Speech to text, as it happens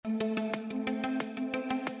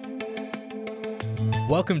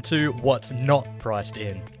Welcome to What's Not Priced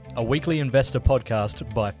In, a weekly investor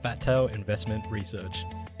podcast by Fat Tail Investment Research.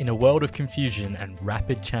 In a world of confusion and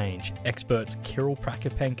rapid change, experts Kirill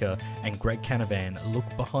Prakapenka and Greg Canavan look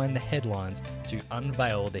behind the headlines to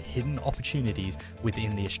unveil the hidden opportunities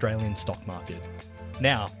within the Australian stock market.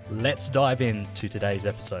 Now, let's dive into today's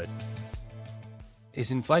episode.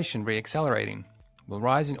 Is inflation re-accelerating? Will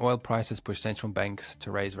rising oil prices push central banks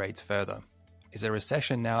to raise rates further? Is a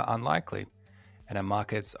recession now unlikely? And are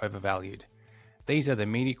markets overvalued? These are the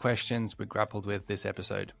meaty questions we grappled with this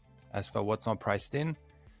episode. As for what's not priced in,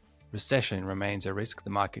 recession remains a risk the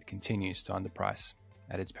market continues to underprice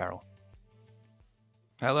at its peril.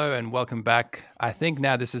 Hello and welcome back. I think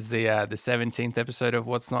now this is the 17th episode of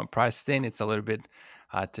What's Not Priced In. It's a little bit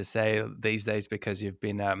hard to say these days because you've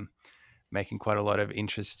been making quite a lot of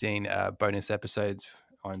interesting bonus episodes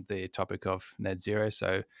on the topic of net zero.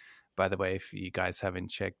 So by the way, if you guys haven't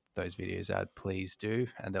checked those videos out, please do,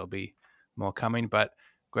 and there'll be more coming. But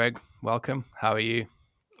Greg, welcome. How are you?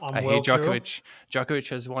 I hear Djokovic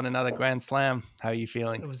has won another Grand Slam. How are you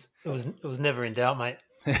feeling? It was never in doubt, mate.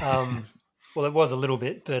 Well, it was a little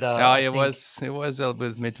bit, but it was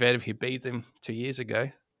with Medvedev. He beat him 2 years ago.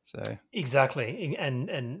 So exactly, and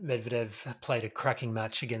Medvedev played a cracking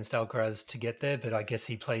match against Alcaraz to get there, but I guess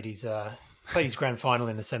he played his grand final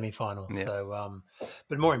in the semi-final. Yeah. So,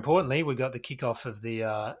 but more importantly, we got the kickoff of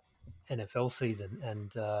the NFL season,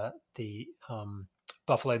 and the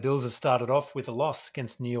Buffalo Bills have started off with a loss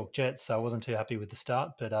against the New York Jets. So I wasn't too happy with the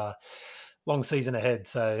start, but long season ahead.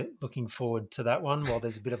 So looking forward to that one. While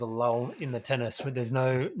there's a bit of a lull in the tennis, there's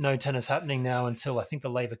no tennis happening now until I think the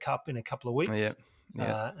Laver Cup in a couple of weeks.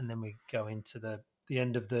 Yeah. And then we go into the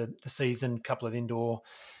end of the season, couple of indoor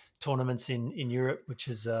tournaments in Europe, which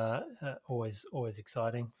is always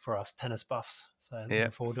exciting for us tennis buffs. So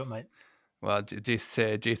looking forward to it, mate. Well, do you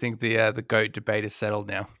think the GOAT debate is settled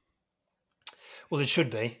now? Well, it should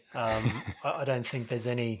be. I don't think there's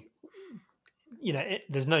any,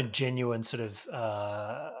 there's no genuine sort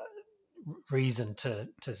of reason to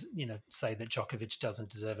say that Djokovic doesn't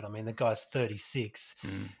deserve it. I mean, the guy's 36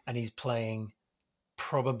 and he's playing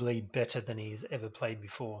probably better than he's ever played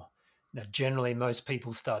before. Now, generally, most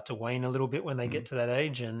people start to wane a little bit when they get to that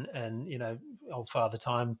age, and old Father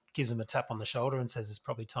Time gives them a tap on the shoulder and says it's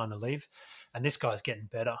probably time to leave. And this guy's getting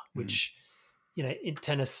better. Which, in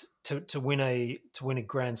tennis, to win a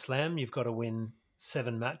Grand Slam, you've got to win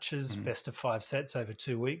 7 matches, best of 5 sets over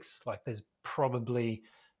 2 weeks. Like, there's probably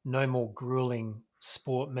no more grueling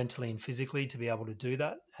sport mentally and physically to be able to do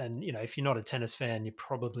that. And if you're not a tennis fan, you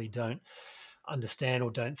probably don't understand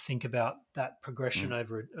or don't think about that progression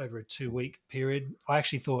over a 2-week period. I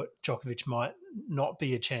actually thought Djokovic might not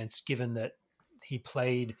be a chance, given that he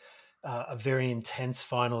played a very intense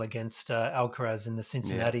final against Alcaraz in the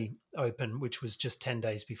Cincinnati Open, which was just 10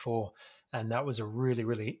 days before, and that was a really,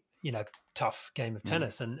 really tough game of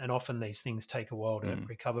tennis. And often these things take a while to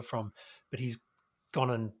recover from. But he's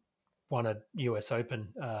gone and won a US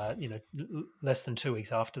Open, less than 2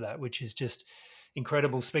 weeks after that, which is just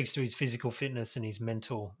incredible. Speaks to his physical fitness and his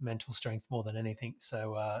mental strength more than anything.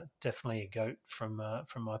 So definitely a GOAT from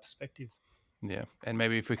my perspective. Yeah, and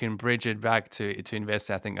maybe if we can bridge it back to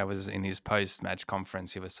investor, I think I was in his post-match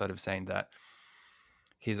conference, he was sort of saying that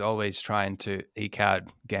he's always trying to eke out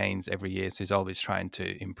gains every year. So he's always trying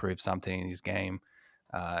to improve something in his game,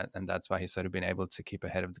 and that's why he's sort of been able to keep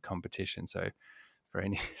ahead of the competition. So for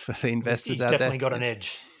the investors he's out definitely there, got an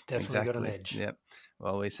edge. He's definitely got an edge. Yep.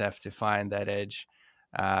 We'll always have to find that edge.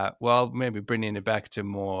 Well, maybe bringing it back to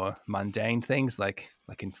more mundane things like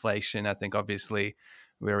inflation. I think obviously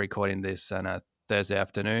we're recording this on a Thursday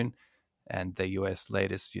afternoon, and the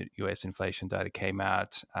latest US inflation data came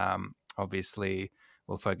out. Obviously,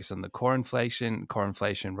 we'll focus on the core inflation. Core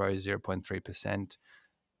inflation rose 0.3%,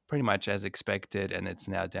 pretty much as expected, and it's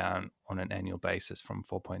now down on an annual basis from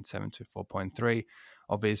 4.7 to 4.3.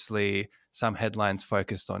 Obviously, some headlines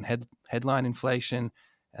focused on headline inflation,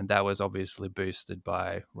 and that was obviously boosted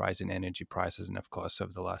by rising energy prices. And of course,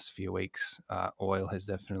 over the last few weeks, oil has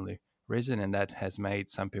definitely risen, and that has made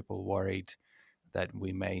some people worried that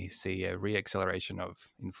we may see a re-acceleration of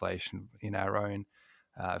inflation in our own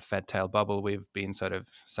fat tail bubble.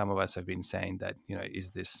 Some of us have been saying that,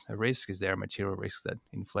 is this a risk? Is there a material risk that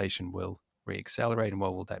inflation will re-accelerate, and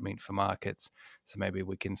what will that mean for markets? So maybe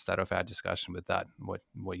we can start off our discussion with that,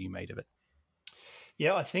 what you made of it.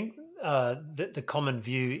 Yeah, I think the common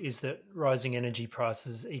view is that rising energy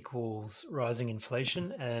prices equals rising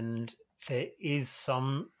inflation, and there is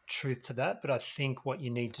some truth to that. But I think what you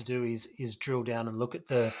need to do is drill down and look at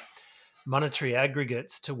the monetary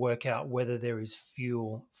aggregates to work out whether there is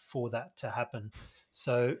fuel for that to happen.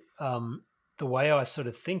 So the way I sort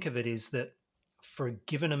of think of it is that for a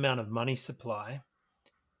given amount of money supply,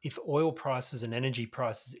 if oil prices and energy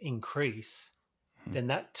prices increase, then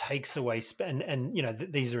that takes away and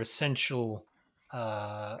these are essential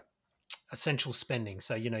spending.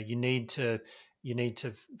 So you need to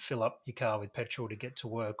fill up your car with petrol to get to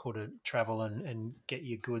work or to travel and get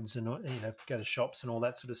your goods and go to shops and all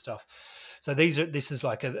that sort of stuff. So this is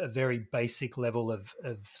like a very basic level of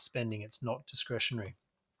spending. It's not discretionary.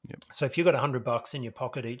 Yep. So if you've got $100 in your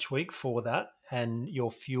pocket each week for that, and your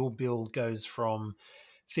fuel bill goes from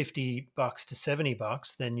 $50 to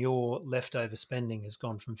 $70, then your leftover spending has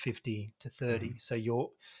gone from 50 to 30. So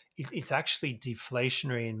it's actually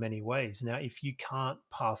deflationary in many ways. Now, if you can't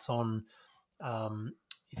pass on,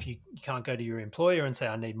 if you can't go to your employer and say,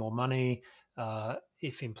 I need more money,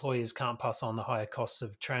 if employers can't pass on the higher costs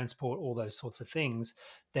of transport, all those sorts of things,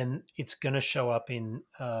 then it's going to show up in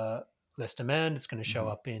less demand. It's going to show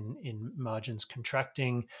up in margins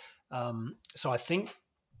contracting. So I think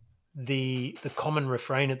the common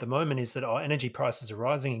refrain at the moment is that our energy prices are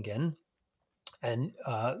rising again, and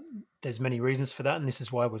there's many reasons for that. And this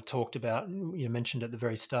is why we've talked about, you mentioned at the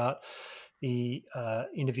very start, the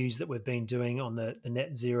interviews that we've been doing on the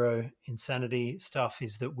net zero insanity stuff,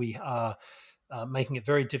 is that we are making it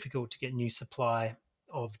very difficult to get new supply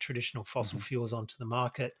of traditional fossil fuels onto the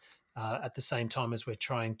market. At the same time as we're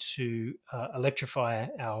trying to electrify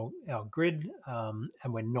our grid, and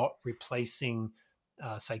we're not replacing,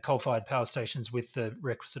 say, coal-fired power stations with the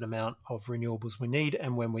requisite amount of renewables we need.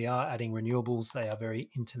 And when we are adding renewables, they are very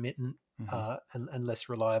intermittent and less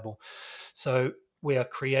reliable. So we are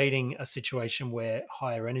creating a situation where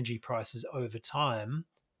higher energy prices over time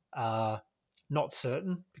are not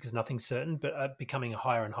certain, because nothing's certain, but are becoming a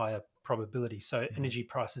higher and higher probability. So energy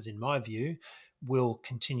prices, in my view, will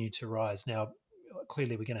continue to rise. Now,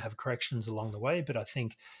 clearly we're going to have corrections along the way, but I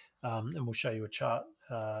think, and we'll show you a chart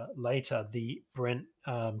later, the Brent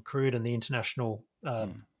crude and the international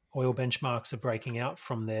oil benchmarks are breaking out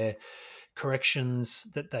from their corrections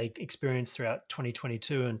that they experienced throughout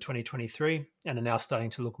 2022 and 2023 and are now starting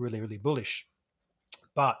to look really, really bullish.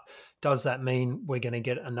 But does that mean we're going to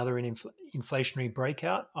get another inflationary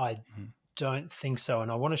breakout? I don't think so. And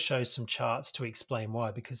I want to show some charts to explain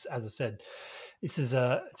why, because as I said, this is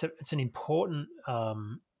it's an important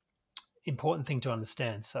thing to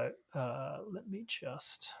understand. So let me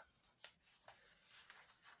just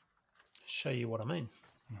show you what I mean.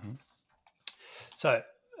 So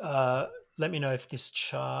let me know if this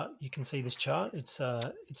chart, you can see this chart. It's a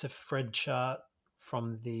Fred chart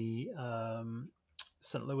from the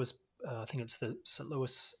St. Louis, I think it's the St.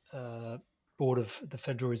 Louis Board of the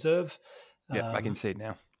Federal Reserve. Yeah, I can see it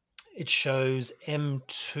now. It shows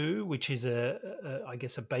M2, which is I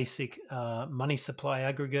guess a basic money supply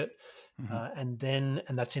aggregate, and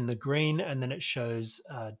that's in the green. And then it shows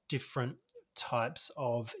different types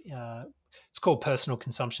of it's called personal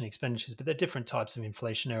consumption expenditures, but they're different types of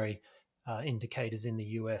inflationary indicators in the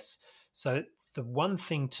US. So the one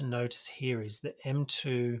thing to notice here is that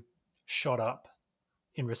M2 shot up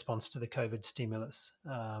in response to the COVID stimulus,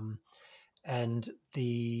 and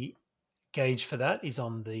the gauge for that is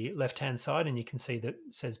on the left-hand side, and you can see that it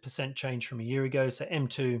says percent change from a year ago. So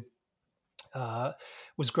M2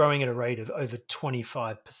 was growing at a rate of over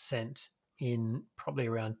 25% in probably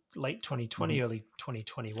around late 2020, early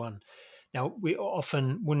 2021. Now, we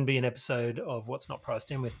often wouldn't be an episode of What's Not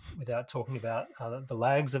Priced In without talking about the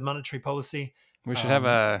lags of monetary policy. We should have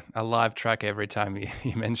a live track every time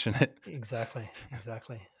you mention it. Exactly.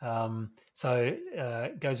 So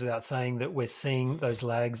it goes without saying that we're seeing those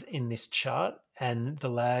lags in this chart, and the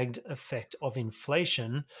lagged effect of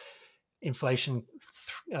inflation. Inflation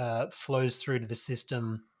flows through to the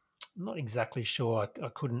system. I'm not exactly sure.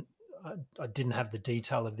 I didn't have the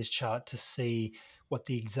detail of this chart to see what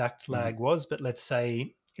the exact lag was, but let's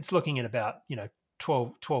say it's looking at about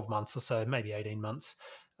 12 months or so, maybe 18 months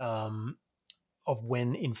of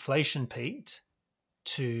when inflation peaked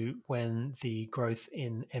to when the growth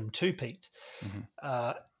in M2 peaked.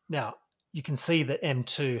 Now, you can see that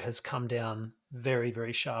M2 has come down very,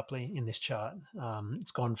 very sharply in this chart.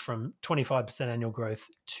 It's gone from 25% annual growth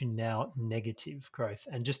to now negative growth.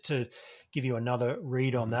 And just to give you another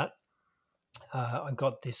read on that, I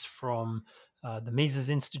got this from the Mises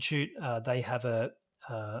Institute. They have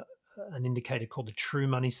an indicator called the true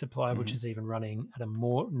money supply, which is even running at a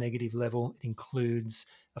more negative level. It includes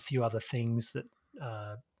a few other things that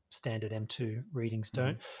standard M2 readings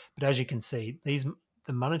don't. But as you can see,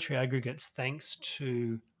 the monetary aggregates, thanks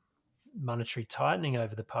to monetary tightening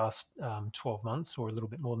over the past 12 months, or a little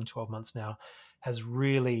bit more than 12 months now, has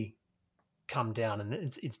really come down, and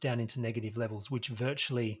it's down into negative levels, which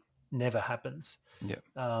virtually never happens.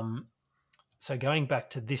 Yeah. So going back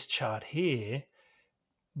to this chart here,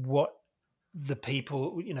 what the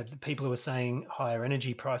people who are saying higher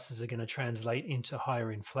energy prices are going to translate into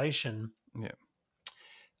higher inflation Yeah.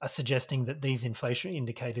 are suggesting that these inflation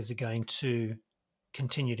indicators are going to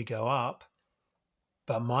continue to go up.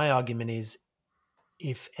 But my argument is,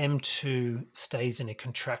 if M2 stays in a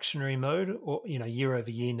contractionary mode, or year over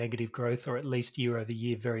year negative growth, or at least year over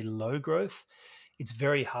year very low growth, it's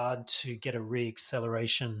very hard to get a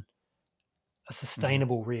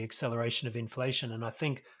sustainable reacceleration of inflation. And I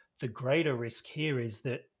think the greater risk here is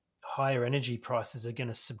that higher energy prices are going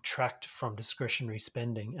to subtract from discretionary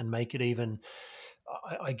spending and make it even,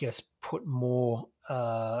 I guess, put more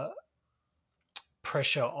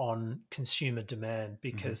pressure on consumer demand,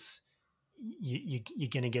 because you're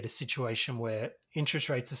going to get a situation where interest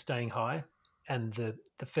rates are staying high, and the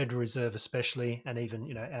Federal Reserve especially, and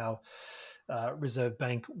even our Reserve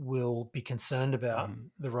Bank will be concerned about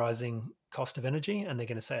the rising cost of energy, and they're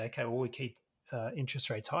going to say, okay, well, we keep interest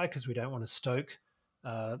rates high because we don't want to stoke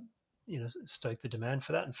the demand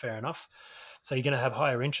for that, and fair enough. So you're going to have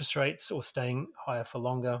higher interest rates, or staying higher for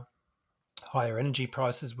longer, higher energy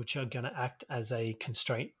prices, which are going to act as a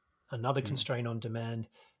constraint, another constraint on demand,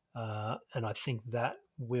 and I think that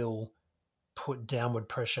will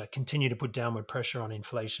continue to put downward pressure on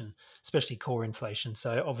inflation, especially core inflation.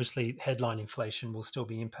 So obviously headline inflation will still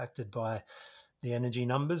be impacted by the energy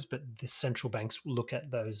numbers, but the central banks will look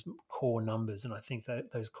at those core numbers, and I think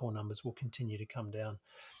that those core numbers will continue to come down.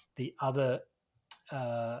 The other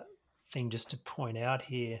thing just to point out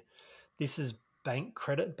here, this is bank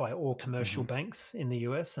credit by all commercial banks in the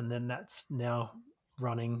US, and then that's now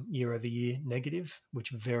running year over year negative, which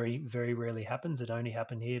very, very rarely happens. It only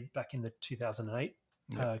happened here back in the 2008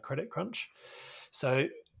 credit crunch. So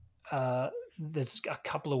there's a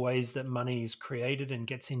couple of ways that money is created and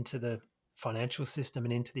gets into the financial system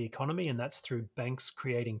and into the economy, and that's through banks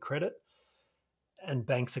creating credit. And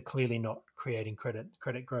banks are clearly not creating credit.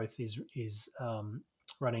 Credit growth is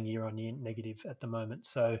running year on year negative at the moment.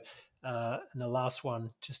 So, and the last one,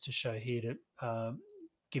 just to show here to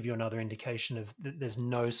give you another indication of that there's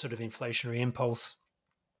no sort of inflationary impulse,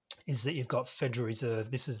 is that you've got Federal Reserve.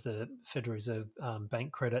 This is the Federal Reserve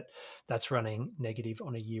bank credit that's running negative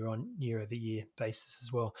on a year over year basis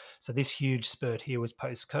as well. So this huge spurt here was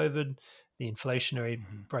post-COVID. The inflationary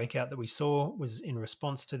breakout that we saw was in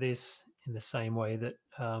response to this, in the same way that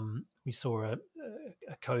we saw a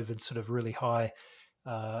COVID sort of really high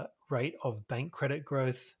rate of bank credit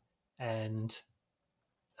growth and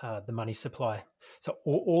the money supply. So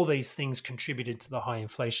all these things contributed to the high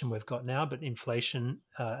inflation we've got now. But inflation,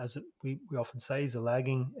 we often say, is a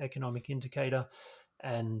lagging economic indicator,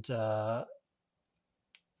 and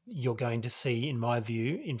you're going to see, in my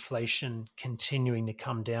view, inflation continuing to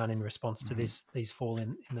come down in response to these fall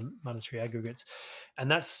in the monetary aggregates, and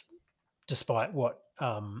that's despite what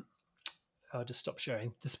I'll just stop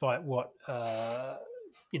sharing. Despite what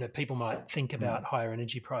people might think about higher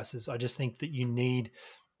energy prices, I just think that you need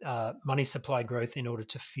money supply growth in order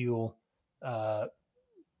to fuel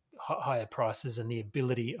higher prices, and the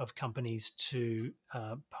ability of companies to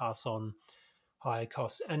pass on higher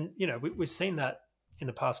costs. And we've seen that in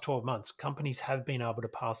the past 12 months. Companies have been able to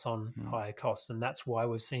pass on higher costs, and that's why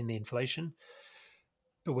we've seen the inflation.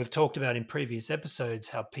 But we've talked about in previous episodes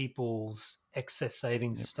how people's excess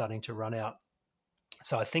savings are starting to run out.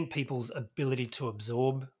 So I think people's ability to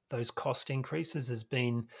absorb those cost increases has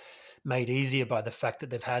been made easier by the fact that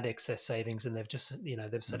they've had excess savings, and they've just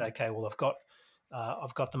they've said, okay, well, I've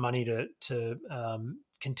got the money to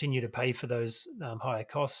continue to pay for those higher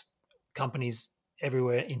costs. Companies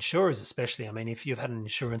everywhere, insurers especially. I mean, if you've had an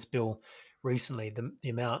insurance bill recently, the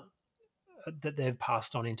amount that they've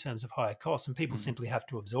passed on in terms of higher costs, and people simply have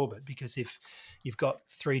to absorb it, because if you've got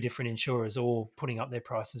 3 different insurers all putting up their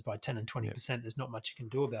prices by 10 and 20%, there's not much you can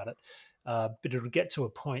do about it. But it'll get to a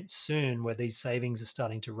point soon where these savings are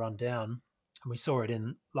starting to run down, and we saw it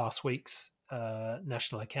in last week's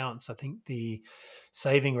national accounts. I think the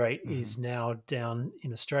saving rate is now down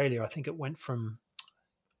in Australia. I think it went from,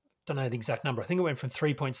 don't know the exact number, I think it went from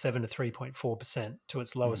 3.7 to 3.4% to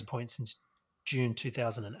its lowest point since June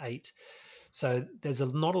 2008. So there's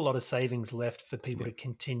not a lot of savings left for people to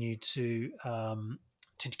continue to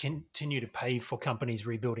pay for companies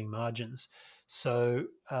rebuilding margins. So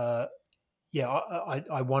I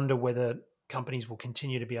wonder whether companies will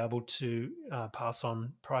continue to be able to pass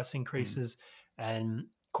on price increases, and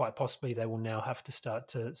quite possibly they will now have to start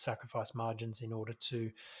to sacrifice margins in order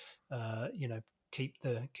to keep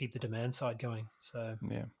the demand side going. So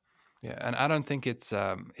yeah, and I don't think it's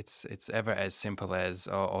ever as simple as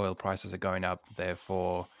oil prices are going up,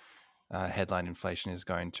 therefore headline inflation is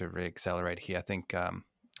going to reaccelerate here. I think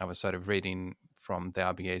I was sort of reading from the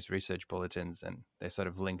RBA's research bulletins, and they sort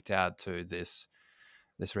of linked out to this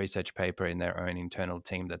research paper in their own internal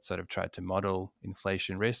team that sort of tried to model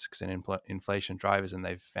inflation risks and inflation drivers, and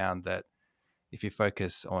they've found that if you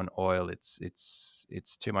focus on oil, it's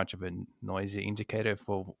too much of a noisy indicator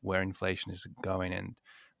for where inflation is going. And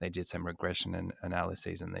they did some regression and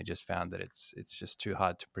analyses, and they just found that it's just too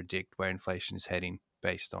hard to predict where inflation is heading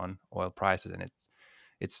based on oil prices, and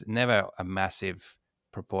it's never a massive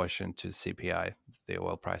proportion to the CPI, the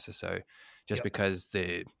oil prices. So just because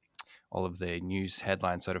all of the news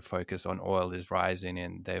headlines sort of focus on oil is rising,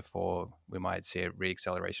 and therefore we might see a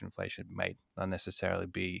reacceleration inflation, may not necessarily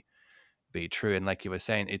be true. And like you were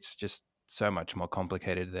saying, it's just so much more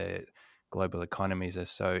complicated. The global economies are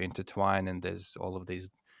so intertwined, and there's all of these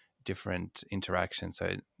different interactions.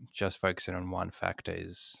 So just focusing on one factor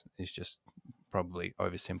is just probably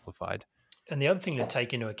oversimplified. And the other thing to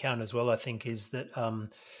take into account as well, I think, is that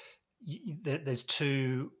there's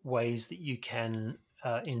two ways that you can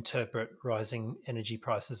interpret rising energy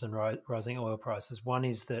prices and rising oil prices. One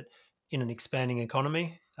is that in an expanding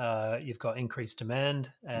economy, you've got increased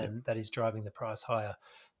demand, and that is driving the price higher.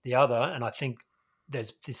 The other, and I think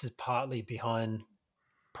this is partly behind,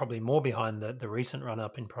 probably more behind the recent run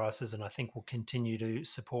up in prices, and I think will continue to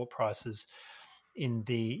support prices in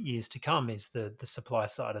the years to come, is the supply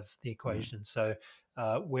side of the equation. So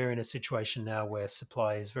we're in a situation now where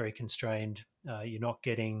supply is very constrained. You're not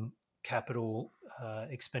getting capital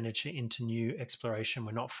expenditure into new exploration.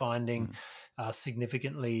 We're not finding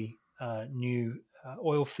significantly new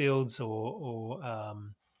oil fields or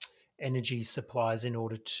energy supplies in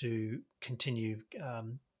order to continue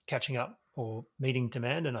catching up or meeting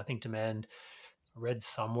demand. And I think demand, I read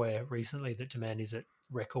somewhere recently that demand is at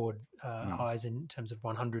record highs in terms of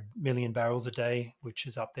 100 million barrels a day, which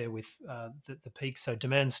is up there with the peak. So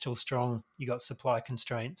demand's still strong. You got supply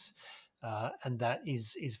constraints, and that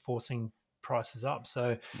is forcing prices up.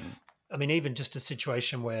 So, I mean, even just a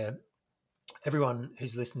situation where everyone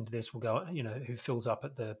who's listening to this will go, who fills up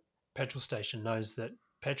at the petrol station knows that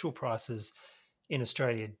petrol prices in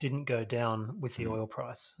Australia didn't go down with the oil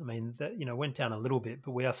price. I mean, that went down a little bit,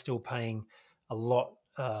 but we are still paying a lot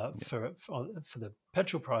for the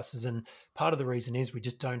petrol prices, and part of the reason is we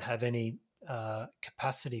just don't have any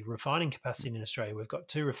refining capacity in Australia. We've got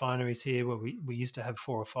 2 refineries here, where we used to have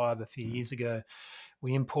 4 or 5 a few years ago.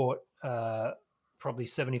 We import probably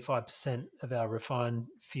 75% of our refined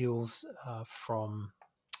fuels from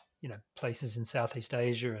places in Southeast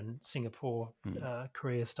Asia and Singapore,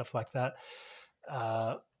 Korea, stuff like that.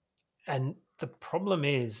 And the problem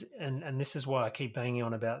is, and this is why I keep banging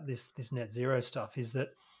on about this net zero stuff, is that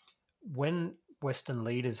when Western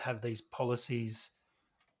leaders have these policies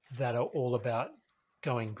that are all about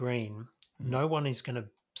going green, no one is going to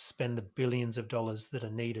spend the billions of dollars that are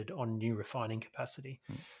needed on new refining capacity.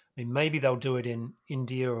 I mean, maybe they'll do it in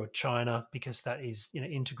India or China because that is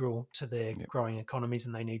integral to their growing economies,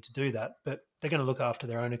 and they need to do that. But they're going to look after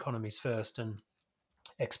their own economies first and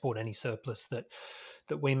export any surplus that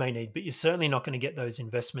we may need. But you're certainly not going to get those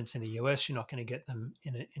investments in the US. You're not going to get them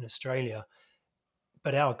in Australia.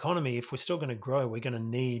 But our economy, if we're still going to grow, we're going to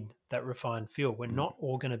need that refined fuel. We're not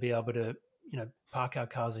all going to be able to, park our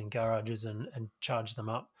cars in garages and charge them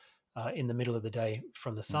up in the middle of the day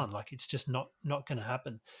from the sun. Like, it's just not going to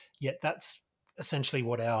happen. Yet that's essentially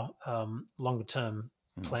what our longer term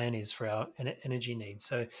plan is for our energy needs.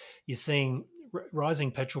 So you're seeing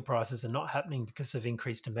rising petrol prices are not happening because of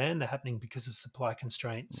increased demand. They're happening because of supply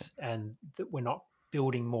constraints, and that we're not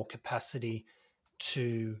building more capacity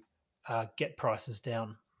to get prices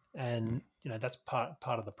down. And that's part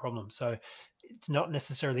of the problem. So it's not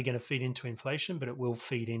necessarily going to feed into inflation, but it will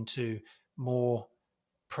feed into more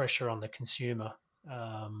pressure on the consumer,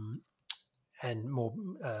 and more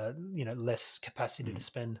less capacity to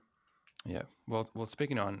spend. Yeah. Well,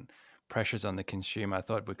 speaking on pressures on the consumer, I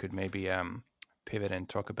thought we could maybe pivot and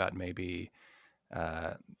talk about maybe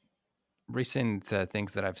recent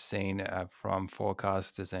things that I've seen from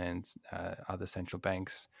forecasters and other central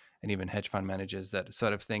banks and even hedge fund managers that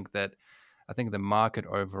sort of think that, I think the market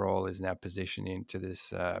overall is now positioning to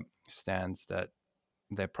this stance that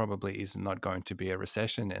there probably is not going to be a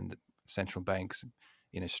recession, and the central banks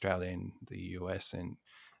in Australia and the US and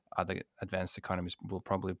other advanced economies will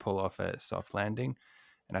probably pull off a soft landing.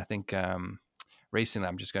 And I think recently,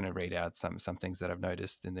 I'm just going to read out some things that I've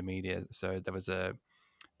noticed in the media. So there was a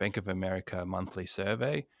Bank of America monthly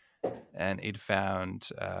survey, and it found,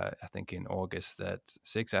 I think in August, that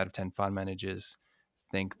 6 out of 10 fund managers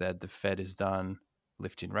think that the Fed is done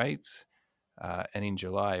lifting rates. And in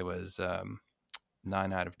July, it was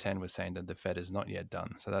 9 out of 10 were saying that the Fed is not yet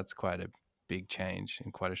done. So that's quite a big change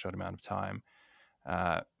in quite a short amount of time.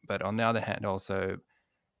 But on the other hand, also,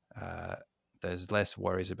 there's less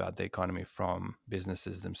worries about the economy from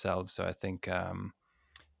businesses themselves. So I think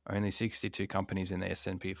only 62 companies in the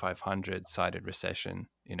S&P 500 cited recession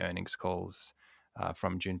in earnings calls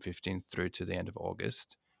from June 15th through to the end of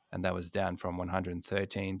August. And that was down from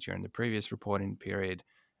 113 during the previous reporting period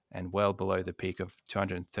and well below the peak of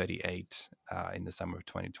 238 in the summer of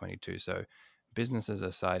 2022. So businesses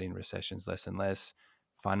are citing recessions less and less.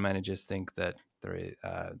 Fund managers think that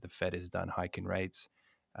the Fed is done hiking rates.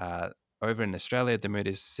 Over in Australia, the mood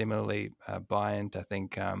is similarly buoyant. I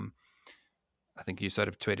think you sort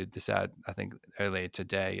of tweeted this out. I think earlier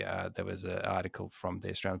today there was an article from the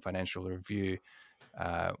Australian Financial Review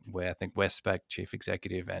where I think Westpac chief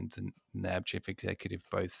executive and the NAB chief executive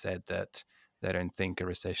both said that they don't think a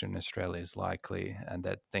recession in Australia is likely and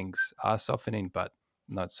that things are softening, but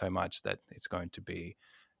not so much that it's going to be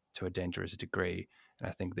to a dangerous degree. And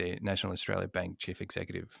I think the National Australia Bank chief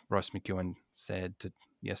executive, Ross McEwen, said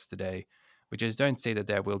yesterday, we just don't see that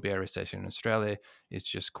there will be a recession in Australia. It's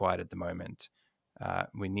just quiet at the moment.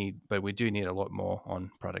 But we do need a lot more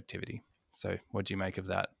on productivity. So what do you make of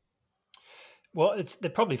that? Well,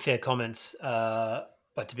 they're probably fair comments,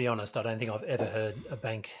 but to be honest, I don't think I've ever heard a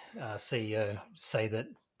bank CEO say that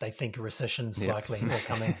they think a recession's likely or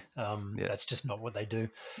coming. That's just not what they do.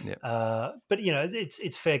 But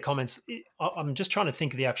it's fair comments. I'm just trying to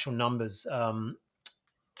think of the actual numbers.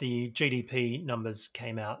 The GDP numbers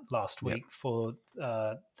came out last week for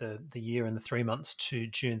the year and the 3 months to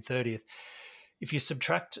June 30th. If you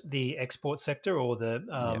subtract the export sector or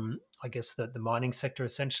I guess the mining sector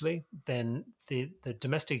essentially, then the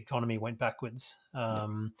domestic economy went backwards.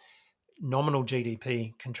 Nominal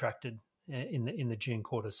GDP contracted in the June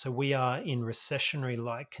quarter. So we are in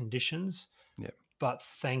recessionary-like conditions, but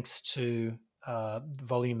thanks to the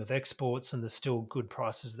volume of exports and the still good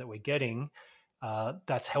prices that we're getting,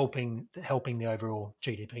 that's helping the overall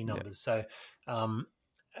GDP numbers. So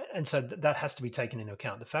and so that has to be taken into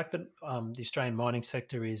account. The fact that the Australian mining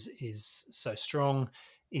sector is so strong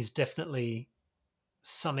is definitely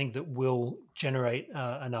something that will generate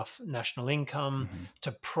enough national income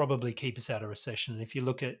to probably keep us out of recession. And if you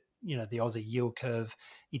look at the Aussie yield curve,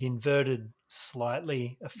 it inverted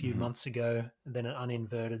slightly a few months ago, and then it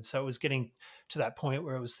uninverted. So it was getting to that point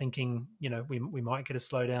where I was thinking, we might get a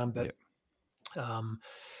slowdown, but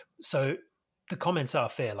so the comments are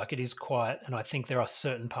fair. Like, it is quiet, and I think there are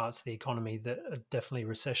certain parts of the economy that are definitely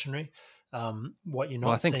recessionary. What you're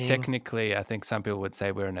not I think seeing, technically, I think some people would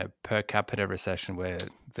say we're in a per capita recession where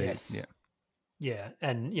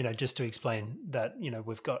and just to explain that,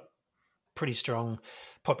 we've got pretty strong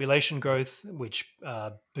population growth, which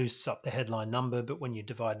boosts up the headline number. But when you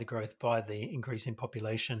divide the growth by the increase in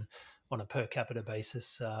population on a per capita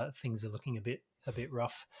basis, things are looking a bit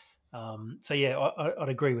rough. I'd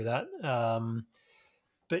agree with that.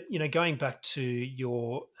 But going back to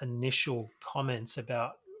your initial comments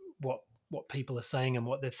about what people are saying and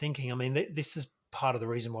what they're thinking, I mean, this is part of the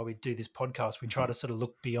reason why we do this podcast. We try to sort of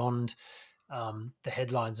look beyond the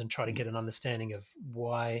headlines and try to get an understanding of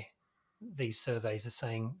why these surveys are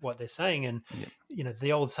saying what they're saying. And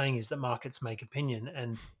the old saying is that markets make opinion,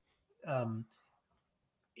 and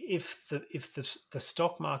if the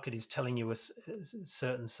stock market is telling you a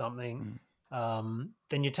certain something,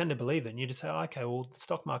 then you tend to believe it, and you just say, okay, well, the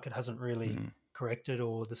stock market hasn't really corrected,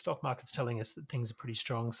 or the stock market's telling us that things are pretty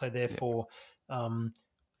strong, so therefore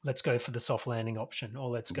let's go for the soft landing option, or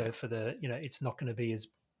let's go for the it's not going to be as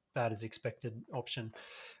bad as expected option,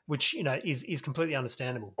 which is completely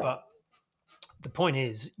understandable. But the point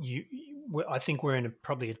is, I think we're in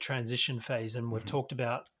probably a transition phase, and we've talked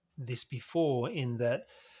about this before, in that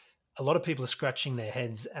a lot of people are scratching their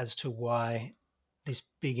heads as to why this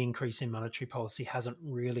big increase in monetary policy hasn't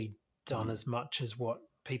really done as much as what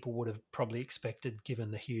people would have probably expected,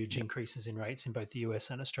 given the huge increases in rates in both the US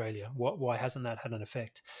and Australia. Why hasn't that had an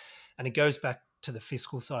effect? And it goes back to the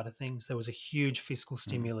fiscal side of things. There was a huge fiscal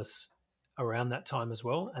stimulus around that time as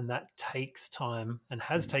well, and that takes time and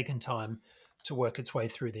has taken time to work its way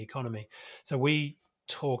through the economy. So we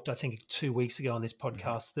talked, I think, 2 weeks ago on this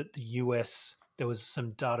podcast that the US, there was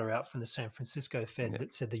some data out from the San Francisco Fed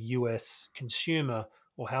that said the US consumer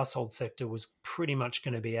or household sector was pretty much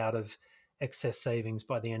going to be out of excess savings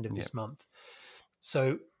by the end of this month.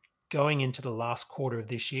 So going into the last quarter of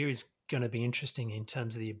this year is going to be interesting in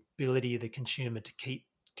terms of the ability of the consumer to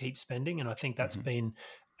keep spending. And I think that's been,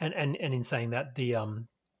 and in saying that, the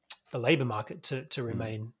labor market to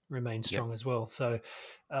remain strong as well. So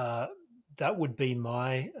that would be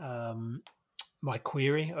my my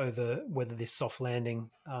query over whether this soft landing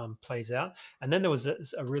plays out. And then there was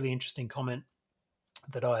a really interesting comment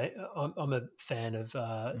that I'm a fan of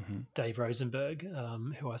Dave Rosenberg,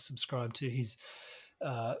 who I subscribe to. He's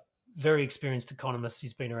very experienced economist.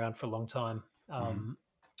 He's been around for a long time,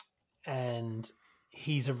 and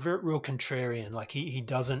he's a real contrarian. Like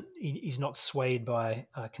he's not swayed by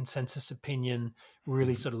consensus opinion.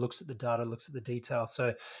 Really sort of looks at the data, looks at the detail.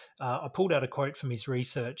 So I pulled out a quote from his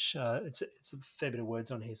research. It's a fair bit of words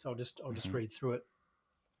on here, so I'll just read through it.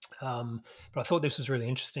 But I thought this was really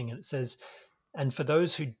interesting, and it says, "And for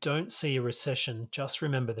those who don't see a recession, just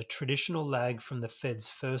remember the traditional lag from the Fed's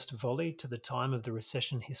first volley to the time of the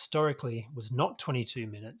recession historically was not 22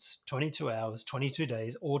 minutes, 22 hours, 22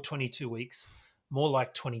 days, or 22 weeks, more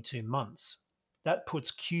like 22 months. That puts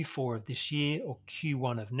Q4 of this year or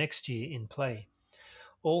Q1 of next year in play.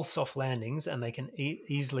 All soft landings, and they can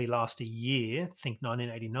easily last a year, think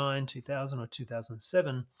 1989, 2000, or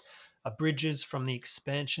 2007, are bridges from the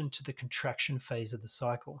expansion to the contraction phase of the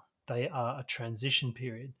cycle. They are a transition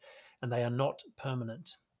period, and they are not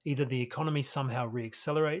permanent. Either the economy somehow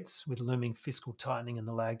reaccelerates with looming fiscal tightening and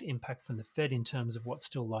the lagged impact from the Fed in terms of what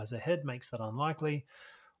still lies ahead makes that unlikely,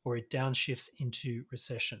 or it downshifts into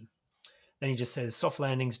recession." Then he just says soft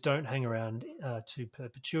landings don't hang around to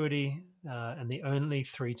perpetuity, and the only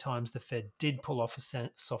 3 times the Fed did pull off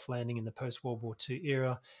a soft landing in the post-World War II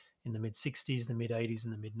era, in the mid-60s, the mid-80s,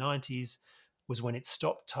 and the mid-90s, was when it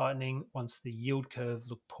stopped tightening once the yield curve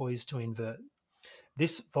looked poised to invert.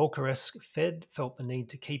 This Volcker-esque Fed felt the need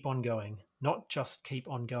to keep on going, not just keep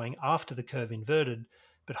on going after the curve inverted,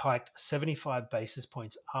 but hiked 75 basis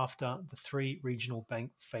points after the 3 regional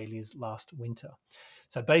bank failures last winter.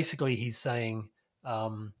 So basically he's saying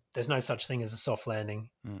there's no such thing as a soft landing.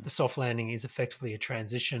 The soft landing is effectively a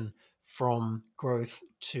transition from growth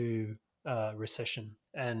to recession.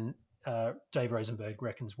 And Dave Rosenberg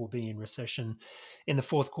reckons we'll be in recession in the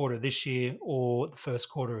fourth quarter of this year or the first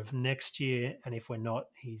quarter of next year. And if we're not,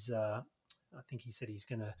 I think he said he's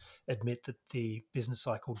going to admit that the business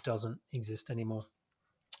cycle doesn't exist anymore.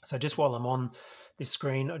 So just while I'm on this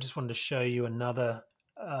screen, I just wanted to show you another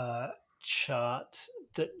chart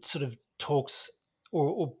that sort of talks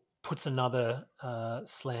or puts another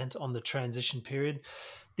slant on the transition period.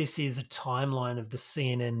 This is a timeline of the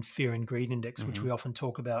CNN Fear and Greed Index, which we often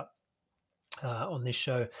talk about on this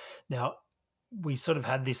show. Now, we sort of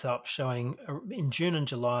had this up showing in June and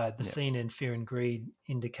July, the CNN Fear and Greed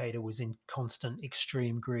indicator was in constant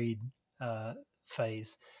extreme greed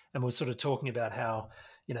phase. And we're sort of talking about how,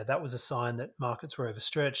 that was a sign that markets were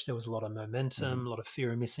overstretched. There was a lot of momentum, a lot of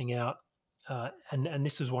fear of missing out. And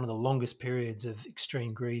this was one of the longest periods of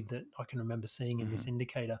extreme greed that I can remember seeing in this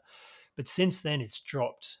indicator. But since then, it's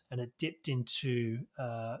dropped and it dipped into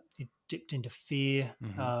fear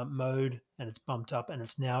mode, and it's bumped up, and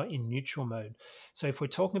it's now in neutral mode. So if we're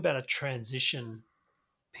talking about a transition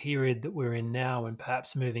period that we're in now, and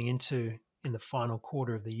perhaps moving into in the final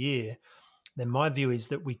quarter of the year, then my view is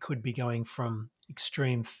that we could be going from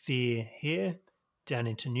extreme fear here down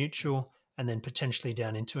into neutral, and then potentially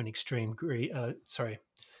down into an extreme greed. I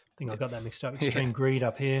think I got that mixed up. Extreme greed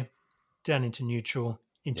up here, down into neutral,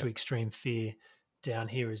 into extreme fear down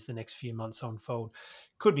here as the next few months unfold.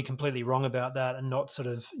 Could be completely wrong about that, and not sort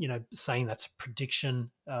of saying that's a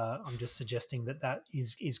prediction. I'm just suggesting that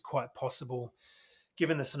is quite possible,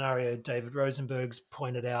 given the scenario David Rosenberg's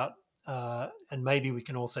pointed out. And maybe we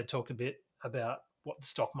can also talk a bit about what the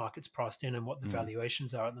stock market's priced in and what the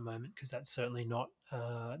valuations are at the moment, because that's certainly not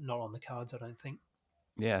on the cards, I don't think.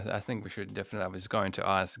 Yeah, I think we should definitely. I was going to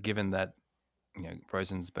ask, given that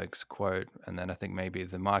Rosenberg's quote, and then I think maybe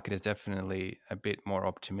the market is definitely a bit more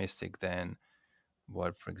optimistic than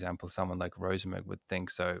what, for example, someone like Rosenberg would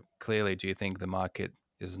think. So clearly, do you think the market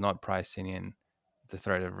is not pricing in the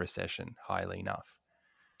threat of recession highly enough?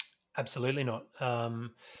 Absolutely not.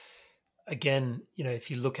 Again,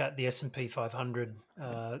 if you look at the S&P 500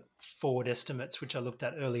 forward estimates, which I looked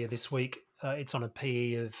at earlier this week, it's on a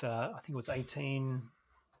PE of, I think it was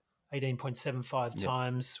 18.75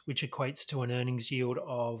 times, which equates to an earnings yield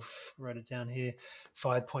of, write it down here,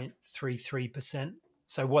 5.33%.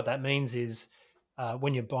 So what that means is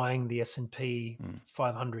when you're buying the S&P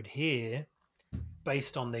 500 here,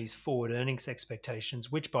 based on these forward earnings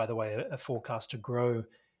expectations, which, by the way, are forecast to grow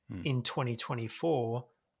in 2024,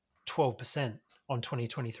 12% on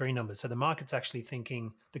 2023 numbers. So the market's actually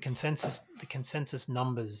thinking the consensus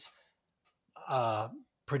numbers are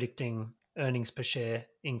predicting earnings per share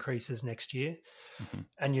increases next year,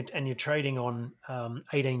 and you're trading on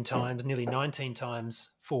 18 times, nearly 19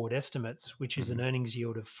 times forward estimates, which is an earnings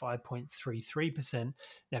yield of 5.33%.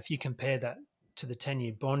 Now, if you compare that to the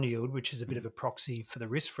 10-year bond yield, which is a bit of a proxy for the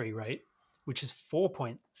risk-free rate, which is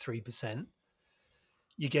 4.3%,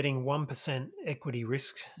 you're getting 1% equity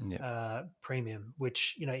risk premium,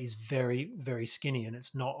 which is very, very skinny, and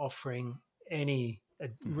it's not offering any.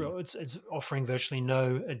 It's offering virtually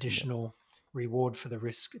no additional reward for the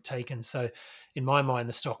risk taken. So, in my mind,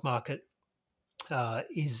 the stock market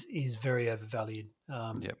is very overvalued.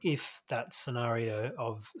 If that scenario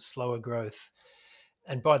of slower growth,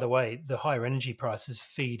 and by the way, the higher energy prices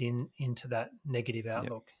feed into that negative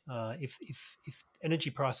outlook. If energy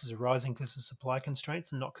prices are rising because of supply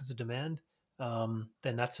constraints and not because of demand,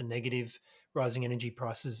 then that's a negative. Rising energy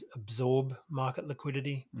prices absorb market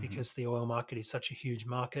liquidity because the oil market is such a huge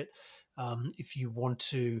market. If you want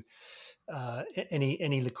to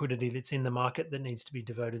any liquidity that's in the market that needs to be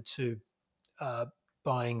devoted to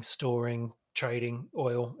buying, storing, trading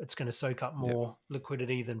oil, it's going to soak up more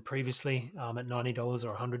liquidity than previously at $90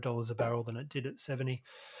 or $100 a barrel than it did at 70.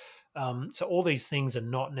 So all these things are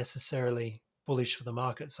not necessarily bullish for the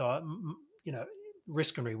market. So,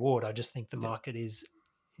 risk and reward, I just think the market is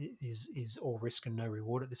all risk and no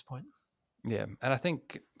reward at this point. Yeah. And I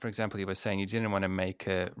think, for example, you were saying you didn't want to make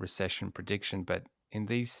a recession prediction, but in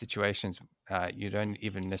these situations, you don't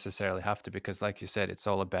even necessarily have to, because like you said, it's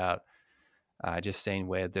all about just seeing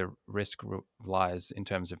where the risk lies in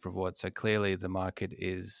terms of reward. So clearly the market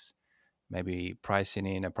is maybe pricing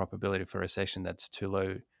in a probability for recession that's too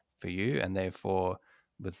low for you. And therefore,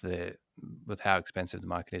 with how expensive the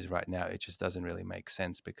market is right now, it just doesn't really make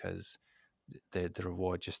sense because the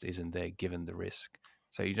reward just isn't there given the risk.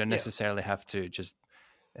 So you don't necessarily have to just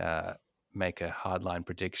make a hardline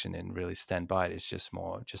prediction and really stand by it. It's just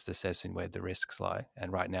more just assessing where the risks lie.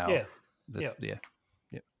 And right now,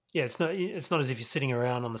 it's not as if you're sitting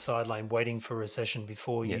around on the sideline waiting for a recession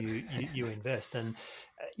before you invest. And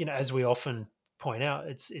as we often point out,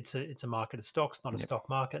 it's a market of stocks, not a stock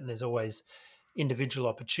market, and there's always individual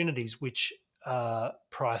opportunities which are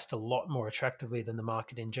priced a lot more attractively than the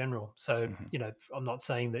market in general. So I'm not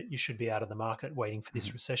saying that you should be out of the market waiting for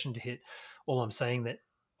this recession to hit. All I'm saying that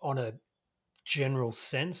on a general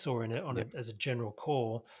sense, or as a general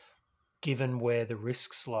call, given where the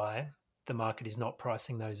risks lie, the market is not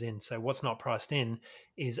pricing those in. So what's not priced in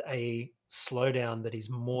is a slowdown that is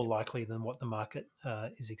more likely than what the market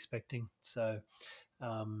is expecting. So,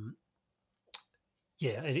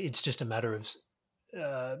 it's just a matter of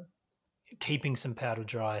keeping some powder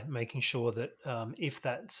dry, making sure that if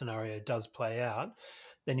that scenario does play out,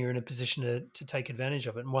 then you're in a position to take advantage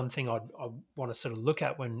of it. And one thing I want to sort of look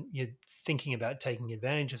at when you're thinking about taking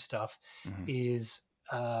advantage of stuff is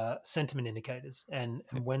sentiment indicators, and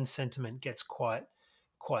when sentiment gets quite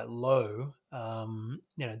low,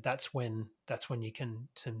 that's when you can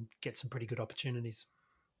get some pretty good opportunities.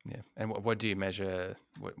 Yeah. And what do you measure?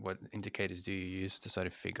 What indicators do you use to sort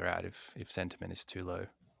of figure out if sentiment is too low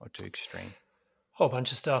or too extreme? Whole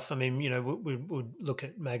bunch of stuff. I mean, we would look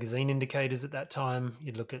at magazine indicators at that time.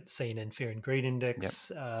 You'd look at CNN Fear and Greed Index,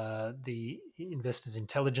 the Investors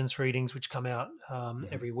Intelligence readings, which come out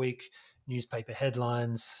every week, newspaper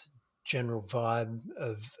headlines, general vibe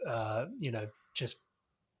of, just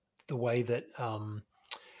the way that,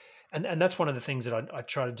 and that's one of the things that I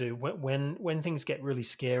try to do when things get really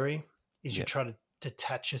scary, is you try to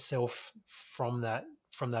detach yourself from that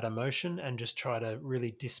emotion and just try to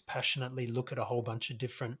really dispassionately look at a whole bunch of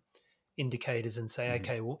different indicators and say,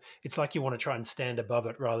 okay, well, it's like you want to try and stand above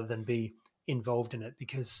it rather than be involved in it,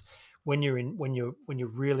 because when you're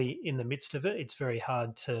really in the midst of it, it's very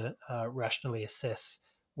hard to rationally assess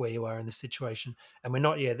where you are in the situation. And we're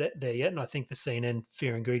not there yet. And I think the CNN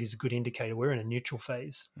Fear and Greed is a good indicator. We're in a neutral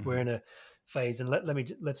phase. We're in a phase, and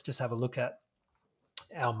let's just have a look at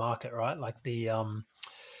our market, right? Like the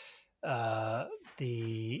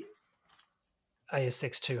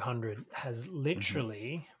ASX 200 has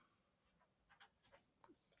literally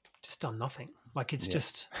just done nothing. Like it's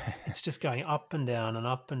just going up and down and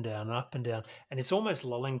up and down and up and down, and it's almost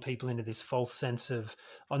lulling people into this false sense of,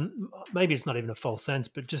 maybe it's not even a false sense,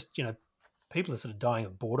 but just people are sort of dying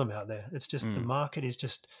of boredom out there. It's just the market is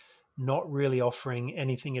just not really offering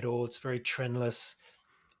anything at all. It's very trendless.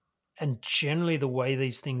 And generally, the way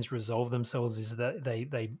these things resolve themselves is that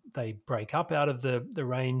they break up out of the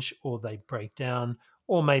range, or they break down,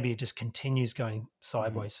 or maybe it just continues going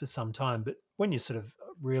sideways for some time. But when you sort of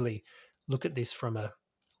really look at this from a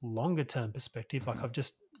longer term perspective, like I've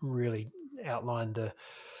just really outlined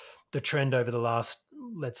the trend over the last,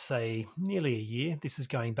 let's say, nearly a year. This is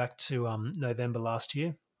going back to November last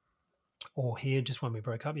year, or here just when we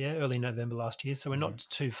broke up, early November last year. So we're not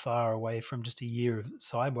too far away from just a year of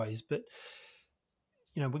sideways. But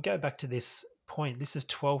we go back to this point. This is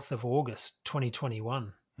 12th of August,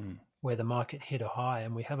 2021, where the market hit a high,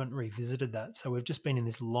 and we haven't revisited that. So we've just been in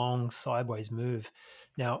this long sideways move.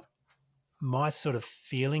 Now, my sort of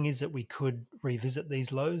feeling is that we could revisit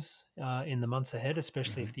these lows in the months ahead,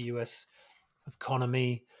 especially if the US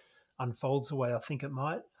economy unfolds the way I think it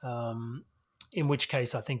might. In which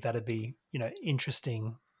case, I think that'd be,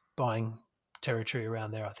 interesting buying territory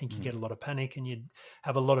around there. I think you get a lot of panic, and you'd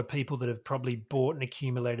have a lot of people that have probably bought and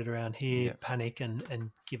accumulated around here, panic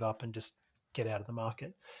and give up and just get out of the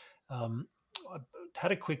market. I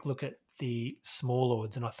had a quick look at the small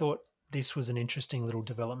ords, and I thought this was an interesting little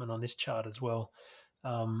development on this chart as well.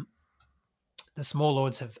 The small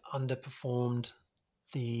ords have underperformed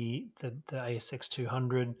the ASX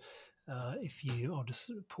 200. I'll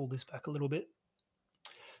just pull this back a little bit.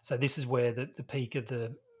 So this is where the peak of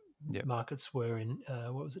the markets were in,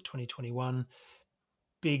 2021?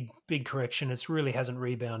 Big correction. It really hasn't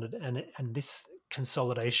rebounded, and this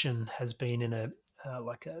consolidation has been in a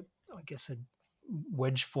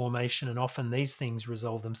wedge formation, and often these things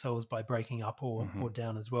resolve themselves by breaking up or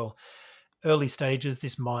down as well. Early stages,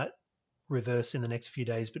 this might reverse in the next few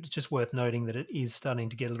days, but it's just worth noting that it is starting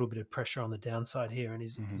to get a little bit of pressure on the downside here and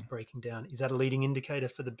is breaking down. Is that a leading indicator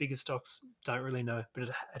for the bigger stocks? Don't really know, but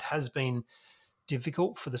it has been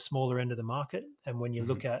difficult for the smaller end of the market. And when you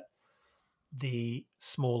look at the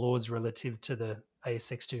small ords relative to the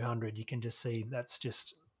ASX 200, you can just see that's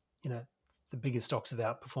just, the bigger stocks have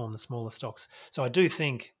outperformed the smaller stocks. So I do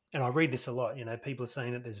think, and I read this a lot, people are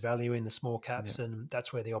saying that there's value in the small caps and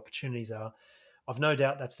that's where the opportunities are. I've no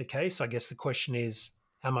doubt that's the case. I guess the question is,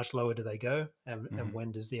 how much lower do they go, and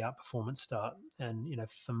when does the outperformance start? And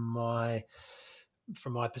from my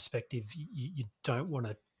perspective, you don't want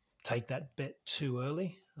to take that bet too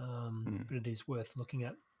early, but it is worth looking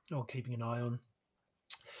at or keeping an eye on.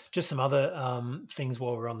 Just some other things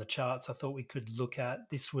while we're on the charts, I thought we could look at.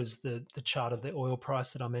 This was the chart of the oil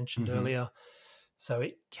price that I mentioned earlier. So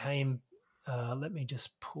it came. Let me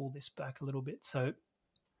just pull this back a little bit. So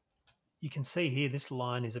you can see here, this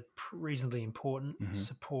line is a reasonably important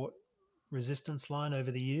support resistance line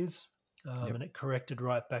over the years. And it corrected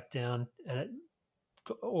right back down, and it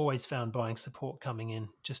always found buying support coming in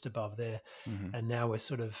just above there. And now we're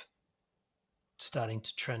sort of starting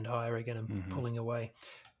to trend higher again and pulling away.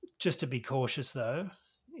 Just to be cautious though,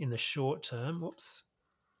 in the short term,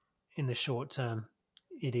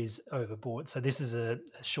 it is overbought. So this is a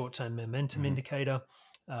short-term momentum indicator.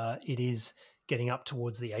 It is getting up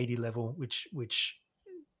towards the 80 level, which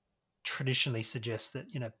traditionally suggests that,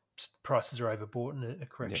 prices are overbought and a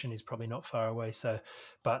correction is probably not far away. So,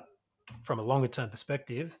 but from a longer term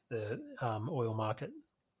perspective, the oil market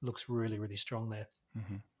looks really, really strong there.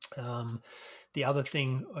 The other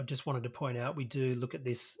thing I just wanted to point out, we do look at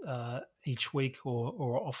this each week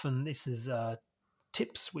or often. This is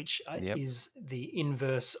TIPS, which is the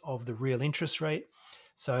inverse of the real interest rate.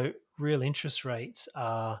 So real interest rates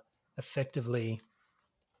are effectively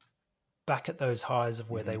back at those highs of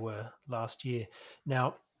where they were last year.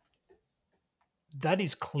 Now, that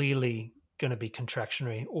is clearly going to be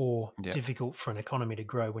contractionary or difficult for an economy to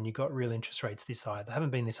grow when you've got real interest rates this high. They haven't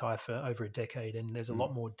been this high for over a decade, and there's a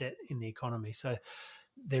lot more debt in the economy. So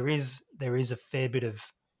there is a fair bit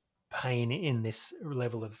of pain in this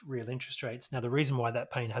level of real interest rates. Now, the reason why that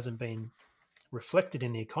pain hasn't been reflected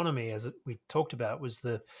in the economy, as we talked about, was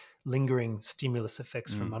the lingering stimulus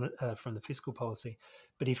effects from the fiscal policy.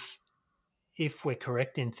 But if we're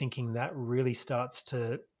correct in thinking that really starts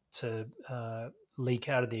to leak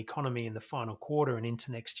out of the economy in the final quarter and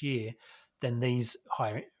into next year, then these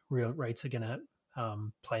higher real rates are going to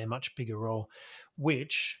play a much bigger role,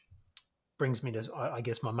 which brings me to, I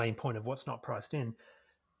guess, my main point of what's not priced in.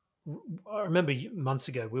 I remember months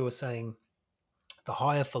ago we were saying the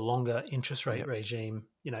higher for longer interest rate regime,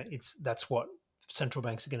 that's what central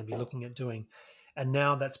banks are going to be looking at doing. And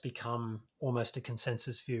now that's become almost a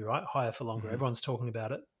consensus view, right? Higher for longer. Everyone's talking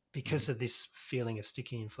about it because of this feeling of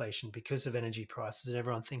sticky inflation, because of energy prices, and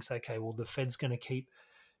everyone thinks, okay, well, the Fed's going to keep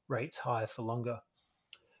rates higher for longer.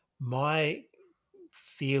 My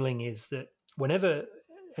feeling is that whenever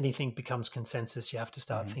anything becomes consensus, you have to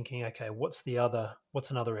start thinking, okay, what's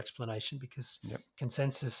another explanation? Because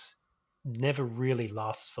consensus never really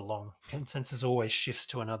lasts for long. Consensus always shifts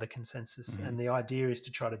to another consensus. And the idea is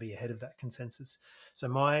to try to be ahead of that consensus. So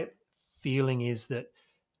my feeling is that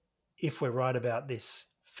if we're right about this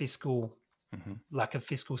lack of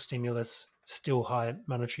fiscal stimulus, still high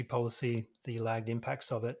monetary policy, the lagged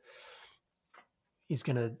impacts of it is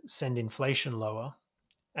going to send inflation lower,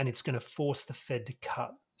 and it's going to force the Fed to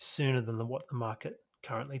cut sooner than what the market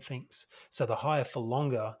currently thinks. So the higher for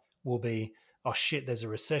longer will be oh shit, there's a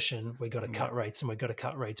recession, we got to cut rates, and we've got to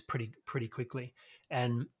cut rates pretty quickly.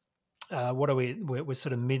 And what are we? We're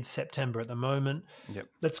sort of mid-September at the moment. Yep.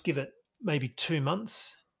 Let's give it maybe 2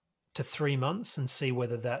 months to 3 months and see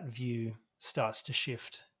whether that view starts to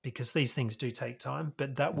shift, because these things do take time.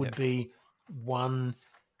 But that would be one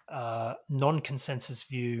non-consensus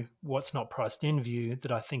view, what's not priced in view,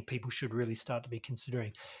 that I think people should really start to be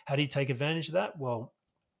considering. How do you take advantage of that? Well,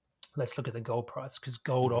 let's look at the gold price, because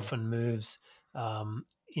gold often moves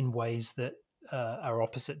in ways that are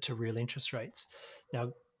opposite to real interest rates.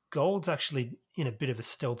 Now, gold's actually in a bit of a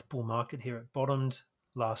stealth bull market here. It bottomed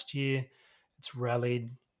last year. It's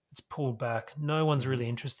rallied. It's pulled back. No one's really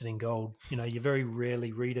interested in gold. You very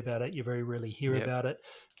rarely read about it. You very rarely hear about it.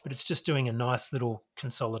 But it's just doing a nice little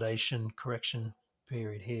consolidation correction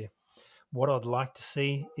period here. What I'd like to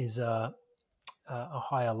see is a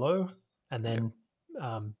higher low, and then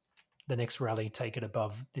the next rally take it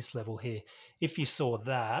above this level here. If you saw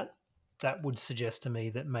that, that would suggest to me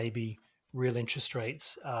that maybe real interest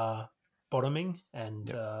rates are bottoming, and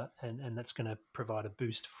that's going to provide a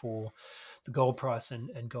boost for the gold price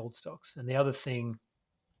and gold stocks. And the other thing,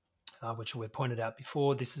 which we pointed out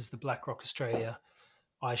before, this is the BlackRock Australia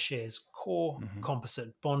iShares Core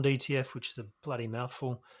Composite Bond ETF, which is a bloody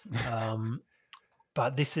mouthful.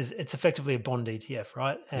 But it's effectively a bond ETF,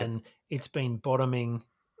 right? And it's been bottoming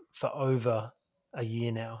for over a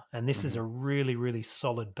year now. And this is a really, really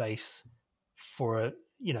solid base for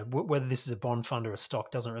whether this is a bond fund or a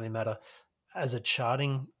stock, doesn't really matter. As a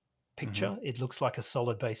charting picture, it looks like a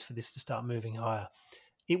solid base for this to start moving higher.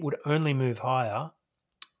 It would only move higher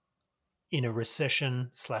in a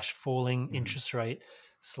recession / falling interest rate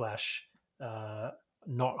 /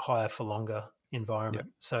 not higher for longer environment.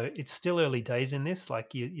 So it's still early days in this.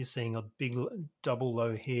 Like you're seeing a big double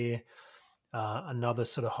low here, another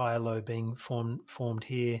sort of higher low being formed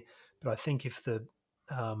here. But I think if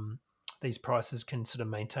these prices can sort of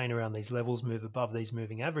maintain around these levels, move above these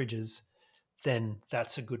moving averages, then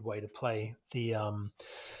that's a good way to play the,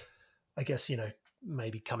 I guess,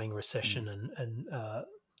 maybe coming recession and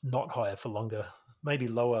not higher for longer, maybe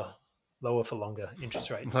lower for longer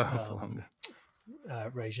interest rate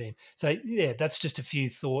regime. So yeah, that's just a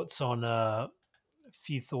few thoughts on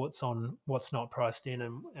what's not priced in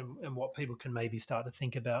and what people can maybe start to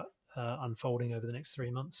think about unfolding over the next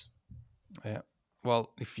 3 months. Yeah.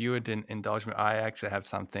 Well, if you would indulge me, I actually have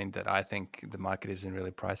something that I think the market isn't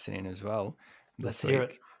really pricing in as well. Let's hear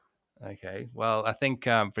it. Okay. Well, I think,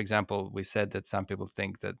 for example, we said that some people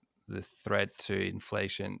think that the threat to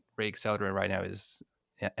inflation reaccelerating right now is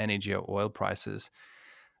energy or oil prices.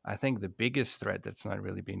 I think the biggest threat that's not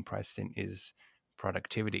really being priced in is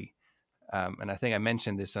productivity. And I think I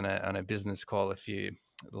mentioned this on a business call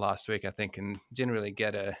last week, I think, and didn't really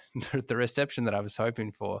get the reception that I was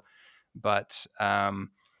hoping for. But I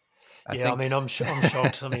mean, I'm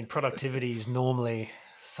shocked. I mean, productivity is normally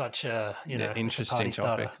such a interesting it's a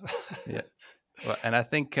party topic. starter. Well, and I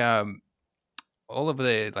think all of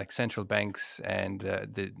the central banks and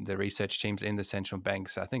the research teams in the central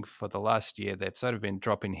banks, I think for the last year, they've sort of been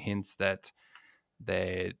dropping hints that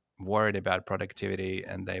they're worried about productivity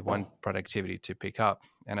and they want productivity to pick up.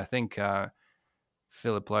 And I think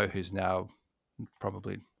Philip Lowe, who's now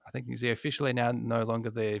probably, I think, is he officially now no longer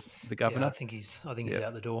the governor? Yeah, I think he's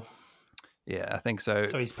out the door. Yeah, I think so.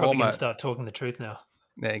 So he's probably going to start talking the truth now.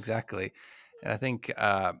 Yeah, exactly. And I think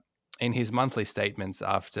in his monthly statements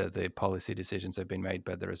after the policy decisions have been made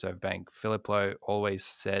by the Reserve Bank, Philip Lowe always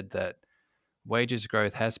said that wages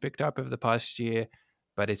growth has picked up over the past year,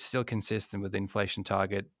 but it's still consistent with the inflation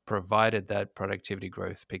target, provided that productivity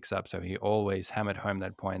growth picks up. So he always hammered home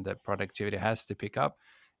that point that productivity has to pick up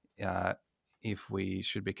if we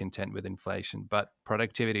should be content with inflation. But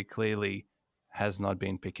productivity clearly has not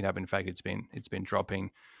been picking up. In fact, it's been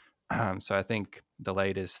dropping. So I think the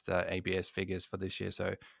latest ABS figures for this year,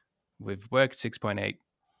 so we've worked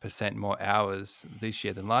 6.8% more hours this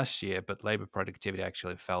year than last year, but labor productivity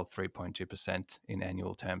actually fell 3.2% in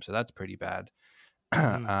annual terms. So that's pretty bad.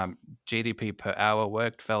 GDP per hour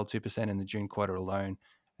worked fell 2% in the June quarter alone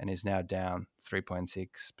and is now down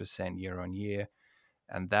 3.6% year on year.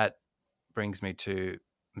 And that brings me to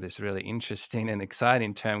this really interesting and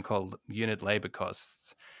exciting term called unit labor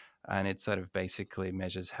costs. And it sort of basically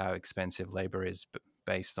measures how expensive labor is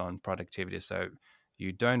based on productivity. So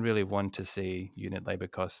you don't really want to see unit labor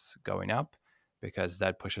costs going up because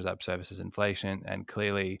that pushes up services inflation. And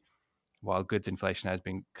clearly, while goods inflation has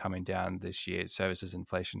been coming down this year, services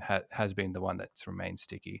inflation has been the one that's remained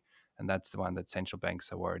sticky. And that's the one that central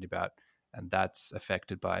banks are worried about. And that's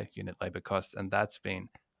affected by unit labor costs. And that's been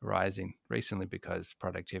rising recently because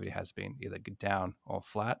productivity has been either down or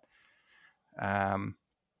flat.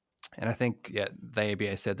 And I think, the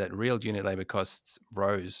ABA said that real unit labor costs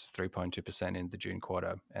rose 3.2% in the June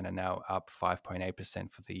quarter and are now up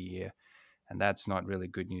 5.8% for the year. And that's not really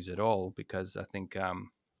good news at all, because I think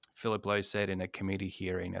Philip Lowe said in a committee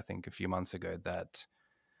hearing, I think a few months ago, that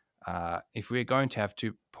if we're going to have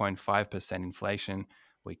 2.5% inflation,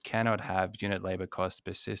 we cannot have unit labor costs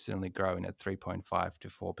persistently growing at 3.5 to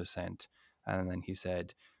 4%. And then he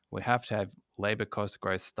said, we have to have labor cost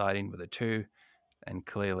growth starting with a 2. And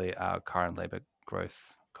clearly, our current labor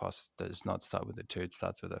growth cost does not start with a 2; it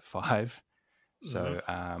starts with a 5. So,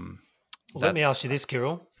 well, let me ask you this,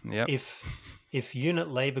 Kirill. Yep. If unit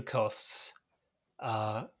labor costs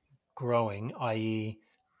are growing, i.e.,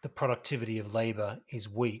 the productivity of labor is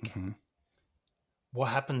weak, what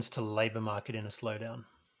happens to the labor market in a slowdown?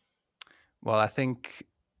 Well, I think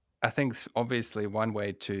obviously one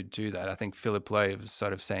way to do that, I think Philip Lowe was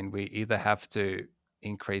sort of saying we either have to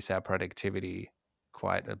increase our productivity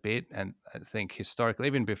quite a bit. And I think historically,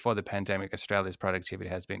 even before the pandemic, Australia's productivity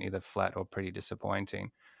has been either flat or pretty disappointing.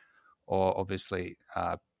 Or obviously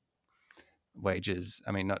wages,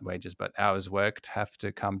 I mean, not wages, but hours worked have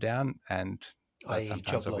to come down. And that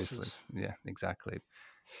sometimes job obviously, losses. Yeah, exactly.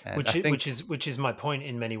 And which is my point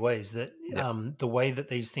in many ways, that the way that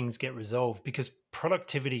these things get resolved, because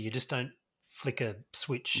productivity, you just don't flick a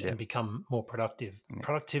switch and become more productive.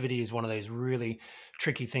 Productivity is one of those really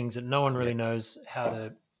tricky things that no one really knows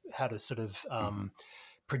how to sort of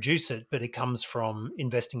produce it, but it comes from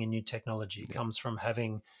investing in new technology. It comes from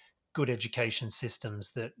having good education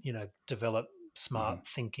systems that, develop smart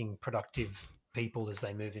thinking, productive people as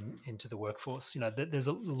they move into the workforce. There's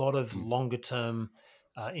a lot of longer term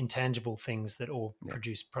intangible things that all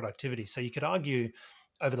produce productivity. So you could argue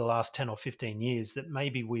over the last 10 or 15 years that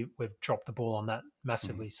maybe we've dropped the ball on that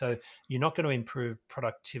massively. So you're not going to improve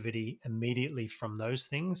productivity immediately from those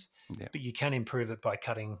things, but you can improve it by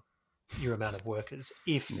cutting your amount of workers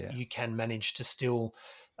if you can manage to still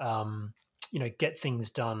get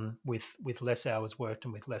things done with less hours worked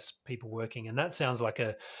and with less people working. And that sounds like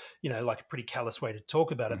a pretty callous way to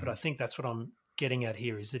talk about it, but I think that's what I'm getting at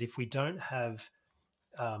here, is that if we don't have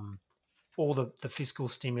all the fiscal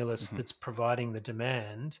stimulus that's providing the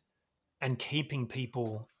demand and keeping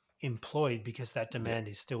people employed because that demand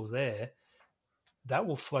is still there, that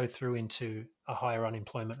will flow through into a higher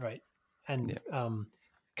unemployment rate. And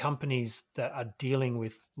companies that are dealing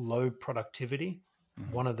with low productivity,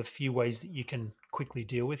 one of the few ways that you can quickly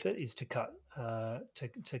deal with it is to cut to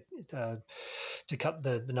cut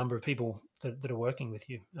the number of people that are working with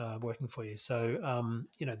you, working for you. So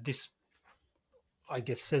this, I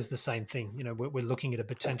guess, says the same thing. We're looking at a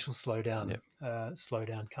potential slowdown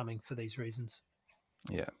coming for these reasons.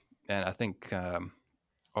 Yeah, and I think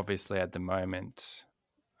obviously at the moment,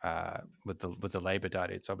 with the labor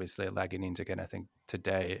data, it's obviously a lagging indicator. I think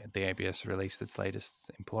today the ABS released its latest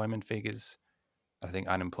employment figures. I think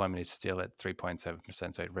unemployment is still at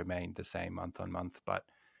 3.7%, so it remained the same month on month. But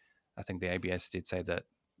I think the ABS did say that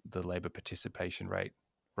the labor participation rate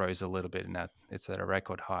rose a little bit, and that it's at a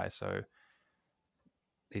record high. So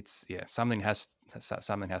it's something has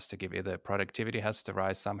to give. Either productivity has to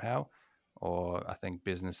rise somehow, or I think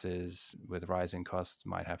businesses with rising costs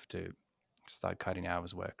might have to start cutting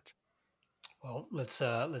hours worked. Well, let's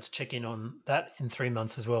check in on that in 3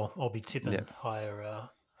 months as well. I'll be tipping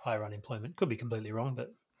higher unemployment. Could be completely wrong,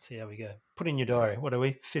 but see how we go. Put in your diary. What are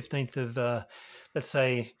we? 15th of, let's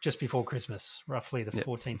say, just before Christmas, roughly the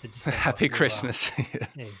 14th of December. Happy Christmas.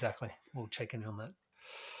 Yeah, exactly. We'll check in on that.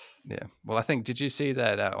 Yeah. Well, I think, did you see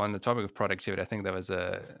that on the topic of productivity? I think there was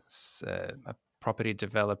a property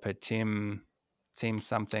developer, Tim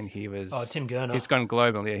something. He was Tim Gurner. He's gone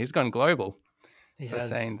global. Yeah, he's gone global. He for has.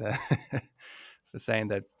 saying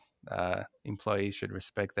that employees should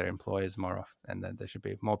respect their employers more often, and that there should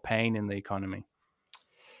be more pain in the economy.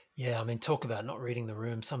 Yeah, I mean, talk about not reading the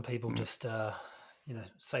room. Some people just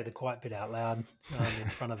say the quiet bit out loud in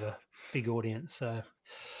front of a big audience. So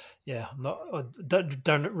yeah, I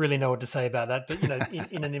don't really know what to say about that. But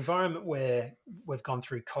in an environment where we've gone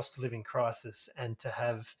through cost of living crisis, and to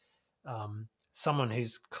have someone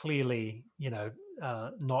who's clearly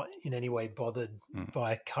not in any way bothered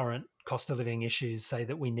by current cost of living issues say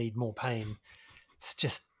that we need more pain, it's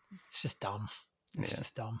just dumb. It's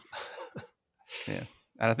just dumb. Yeah.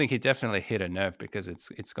 And I think he definitely hit a nerve, because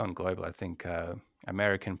it's gone global. I think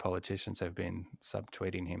American politicians have been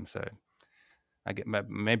subtweeting him. So I get,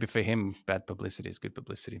 maybe for him, bad publicity is good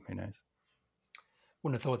publicity. Who knows?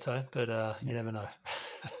 Wouldn't have thought so, but you never know.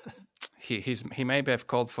 He maybe have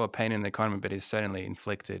called for pain in the economy, but he's certainly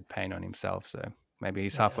inflicted pain on himself. So maybe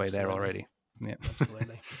he's halfway there already. Yeah,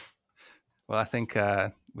 absolutely. Well, I think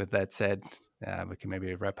with that said, we can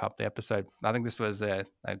maybe wrap up the episode. I think this was a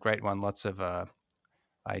great one. Lots of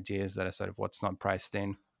ideas that are sort of what's not priced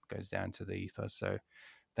in, goes down to the ethos. So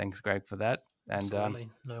thanks, Greg, for that. And Absolutely.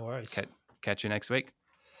 No worries. catch you next week.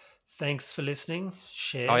 Thanks for listening.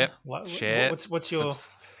 Share. Oh, yep. Share. What's your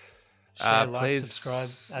share, like,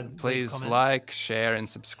 subscribe, please like, share, and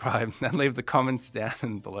subscribe, and leave the comments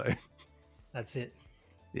down below. That's it.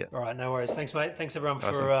 Yeah. All right. No worries. Thanks, mate. Thanks, everyone,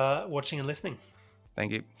 for watching and listening.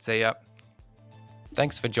 Thank you. See ya.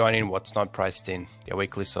 Thanks for joining What's Not Priced In, your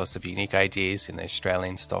weekly source of unique ideas in the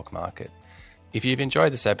Australian stock market. If you've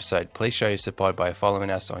enjoyed this episode, please show your support by following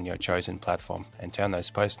us on your chosen platform and turn those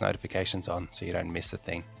post notifications on so you don't miss a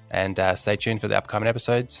thing. And stay tuned for the upcoming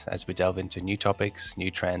episodes as we delve into new topics, new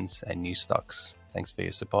trends, and new stocks. Thanks for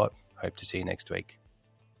your support. Hope to see you next week.